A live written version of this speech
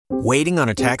Waiting on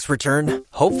a tax return?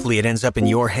 Hopefully it ends up in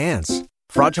your hands.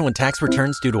 Fraudulent tax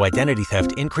returns due to identity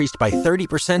theft increased by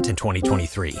 30% in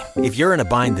 2023. If you're in a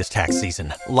bind this tax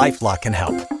season, LifeLock can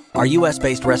help. Our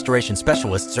U.S.-based restoration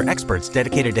specialists are experts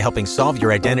dedicated to helping solve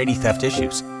your identity theft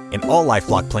issues. And all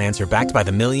LifeLock plans are backed by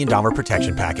the $1 Million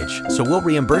Protection Package. So we'll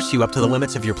reimburse you up to the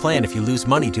limits of your plan if you lose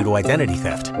money due to identity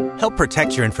theft. Help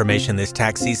protect your information this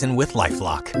tax season with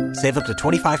LifeLock. Save up to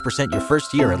 25% your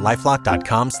first year at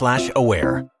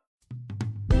LifeLock.com/aware.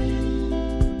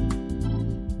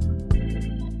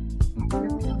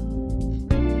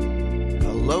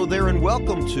 Hello there and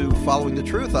welcome to Following the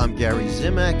Truth. I'm Gary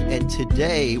Zimak, and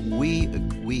today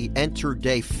we enter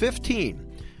day 15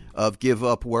 of Give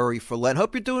Up Worry for Lent.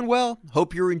 Hope you're doing well.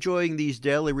 Hope you're enjoying these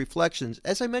daily reflections.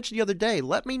 As I mentioned the other day,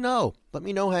 let me know. Let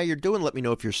me know how you're doing. Let me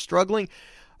know if you're struggling.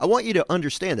 I want you to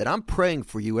understand that I'm praying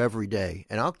for you every day,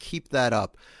 and I'll keep that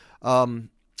up.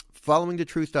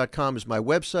 Followingthetruth.com is my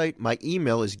website. My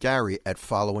email is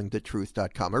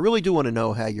gary@followingthetruth.com. I really do want to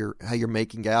know how you're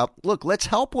making out. Look, let's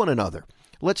help one another.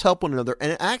 Let's help one another.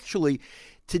 And actually,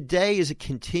 today is a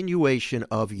continuation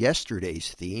of yesterday's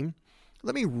theme.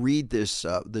 Let me read this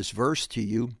verse to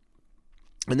you.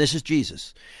 And this is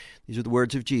Jesus. These are the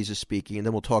words of Jesus speaking, and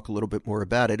then we'll talk a little bit more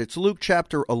about it. It's Luke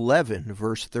chapter 11,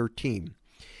 verse 13.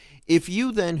 If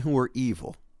you then who are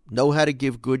evil know how to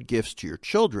give good gifts to your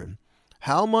children,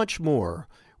 how much more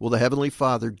will the Heavenly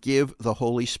Father give the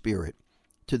Holy Spirit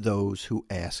to those who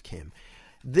ask Him?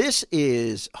 This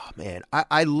is,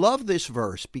 I love this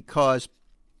verse because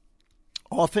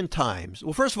oftentimes,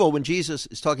 well, first of all, when Jesus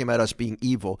is talking about us being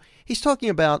evil, He's talking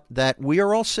about that we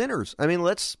are all sinners. I mean,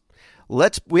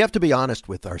 we have to be honest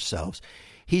with ourselves.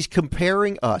 He's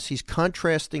comparing us, He's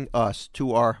contrasting us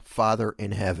to our Father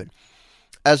in heaven.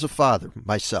 As a father,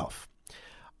 myself,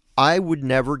 I would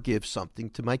never give something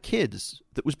to my kids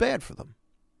that was bad for them.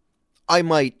 I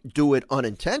might do it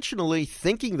unintentionally,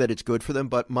 thinking that it's good for them,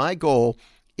 but my goal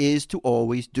is to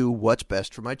always do what's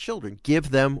best for my children.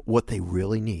 Give them what they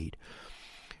really need.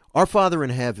 Our Father in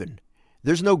heaven,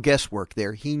 there's no guesswork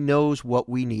there. He knows what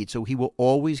we need, so He will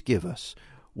always give us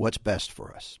what's best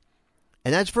for us.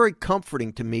 And that's very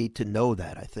comforting to me to know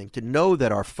that, I think, to know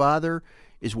that our Father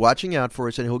is watching out for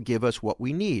us and He'll give us what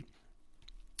we need.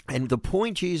 And the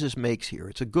point Jesus makes here,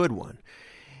 it's a good one,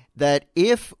 that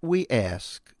if we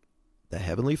ask the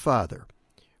Heavenly Father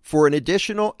for an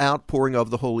additional outpouring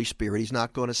of the Holy Spirit, He's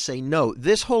not going to say no.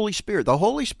 This Holy Spirit, the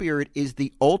Holy Spirit is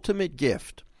the ultimate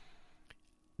gift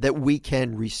that we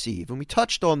can receive. And we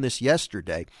touched on this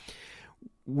yesterday.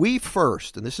 We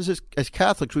first, and this is as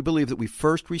Catholics, we believe that we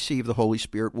first receive the Holy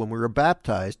Spirit when we were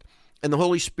baptized, and the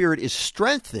Holy Spirit is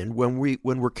strengthened when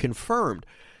we're confirmed.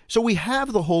 So we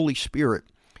have the Holy Spirit.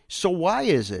 So why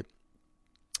is it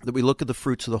that we look at the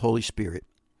fruits of the Holy Spirit?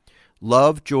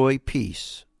 Love, joy,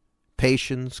 peace,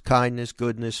 patience, kindness,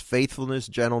 goodness, faithfulness,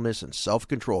 gentleness, and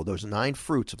self-control. Those 9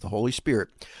 fruits of the Holy Spirit.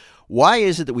 Why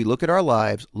is it that we look at our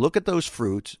lives, look at those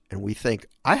fruits, and we think,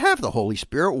 I have the Holy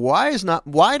Spirit.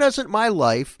 Why doesn't my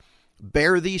life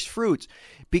bear these fruits?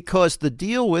 Because the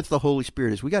deal with the Holy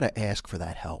Spirit is we got to ask for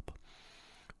that help.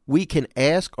 We can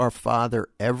ask our Father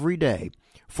every day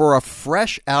for a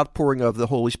fresh outpouring of the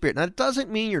Holy Spirit. Now, it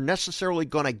doesn't mean you're necessarily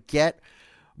going to get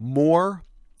more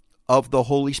of the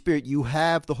Holy Spirit. You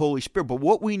have the Holy Spirit, but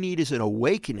what we need is an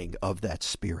awakening of that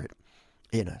Spirit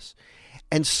in us.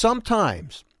 And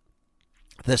sometimes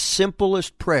the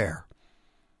simplest prayer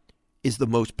is the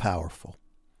most powerful.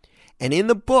 And in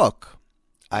the book,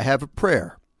 I have a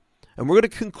prayer. And we're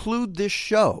going to conclude this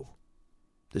show,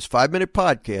 this 5-minute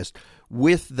podcast,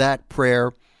 with that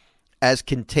prayer as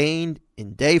contained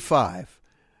in day 5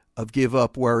 of Give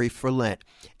Up Worry for Lent.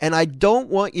 And I don't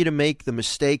want you to make the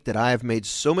mistake that I have made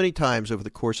so many times over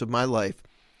the course of my life,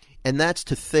 and that's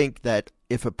to think that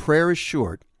if a prayer is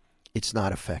short, it's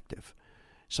not effective.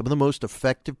 Some of the most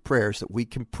effective prayers that we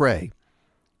can pray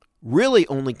really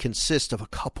only consist of a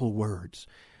couple words.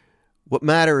 What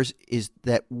matters is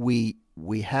that we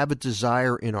have a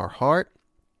desire in our heart,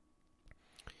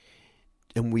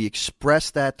 and we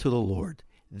express that to the Lord.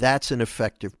 That's an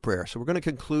effective prayer. So we're going to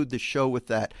conclude the show with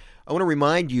that. I want to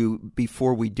remind you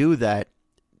before we do that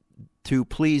to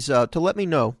please to let me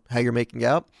know how you're making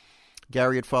out.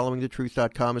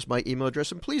 Gary@followingthetruth.com is my email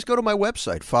address. And please go to my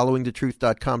website,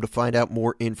 followingthetruth.com, to find out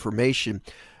more information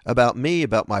about me,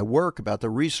 about my work, about the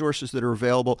resources that are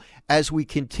available as we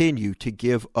continue to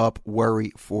give up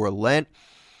worry for Lent.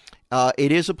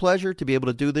 It is a pleasure to be able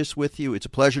to do this with you. It's a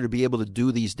pleasure to be able to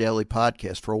do these daily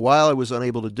podcasts. For a while, I was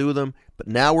unable to do them, but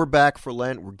now we're back for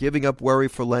Lent. We're giving up worry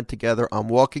for Lent together. I'm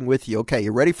walking with you. Okay,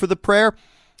 you ready for the prayer?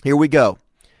 Here we go.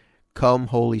 Come,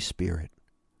 Holy Spirit.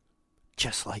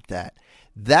 Just like that.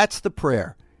 That's the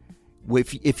prayer.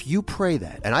 If you pray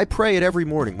that, and I pray it every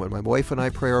morning when my wife and I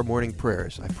pray our morning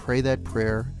prayers, I pray that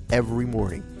prayer every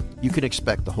morning, you can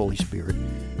expect the Holy Spirit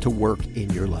to work in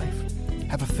your life.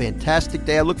 Have a fantastic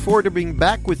day. I look forward to being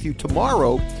back with you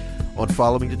tomorrow on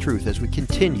Following the Truth as we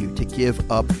continue to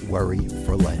give up worry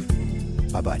for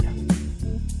Lent. Bye-bye now.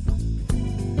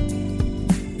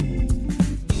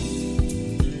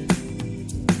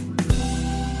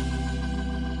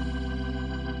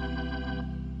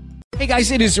 Hey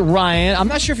guys, it is Ryan. I'm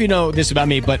not sure if you know this about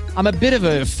me, but I'm a bit of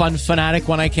a fun fanatic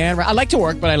when I can. I like to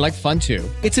work, but I like fun too.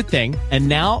 It's a thing. And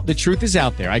now the truth is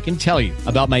out there. I can tell you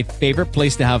about my favorite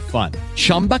place to have fun.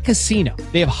 Chumba Casino.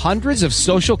 They have hundreds of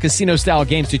social casino style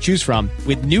games to choose from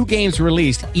with new games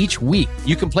released each week.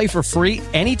 You can play for free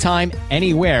anytime,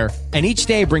 anywhere. And each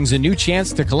day brings a new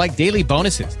chance to collect daily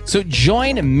bonuses. So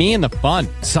join me in the fun.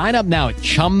 Sign up now at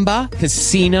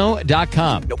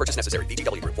ChumbaCasino.com. No purchase necessary.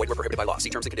 VGW Group. Void where prohibited by law. See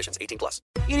terms and conditions. 18+.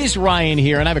 It is Ryan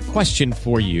here, and I have a question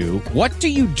for you. What do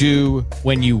you do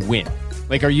when you win?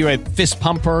 Like, are you a fist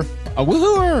pumper, a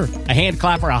woohooer, a hand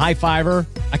clapper, a high fiver?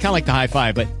 I kind of like the high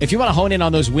five, but if you want to hone in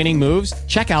on those winning moves,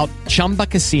 check out Chumba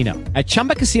Casino. At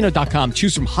ChumbaCasino.com,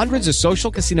 choose from hundreds of social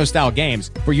casino style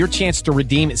games for your chance to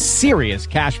redeem serious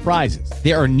cash prizes.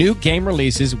 There are new game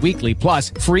releases weekly,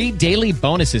 plus free daily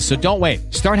bonuses. So don't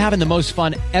wait. Start having the most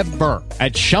fun ever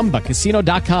at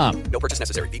ChumbaCasino.com. No purchase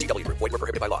necessary. VGW Group. Void where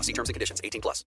prohibited by law. See terms and conditions. 18+.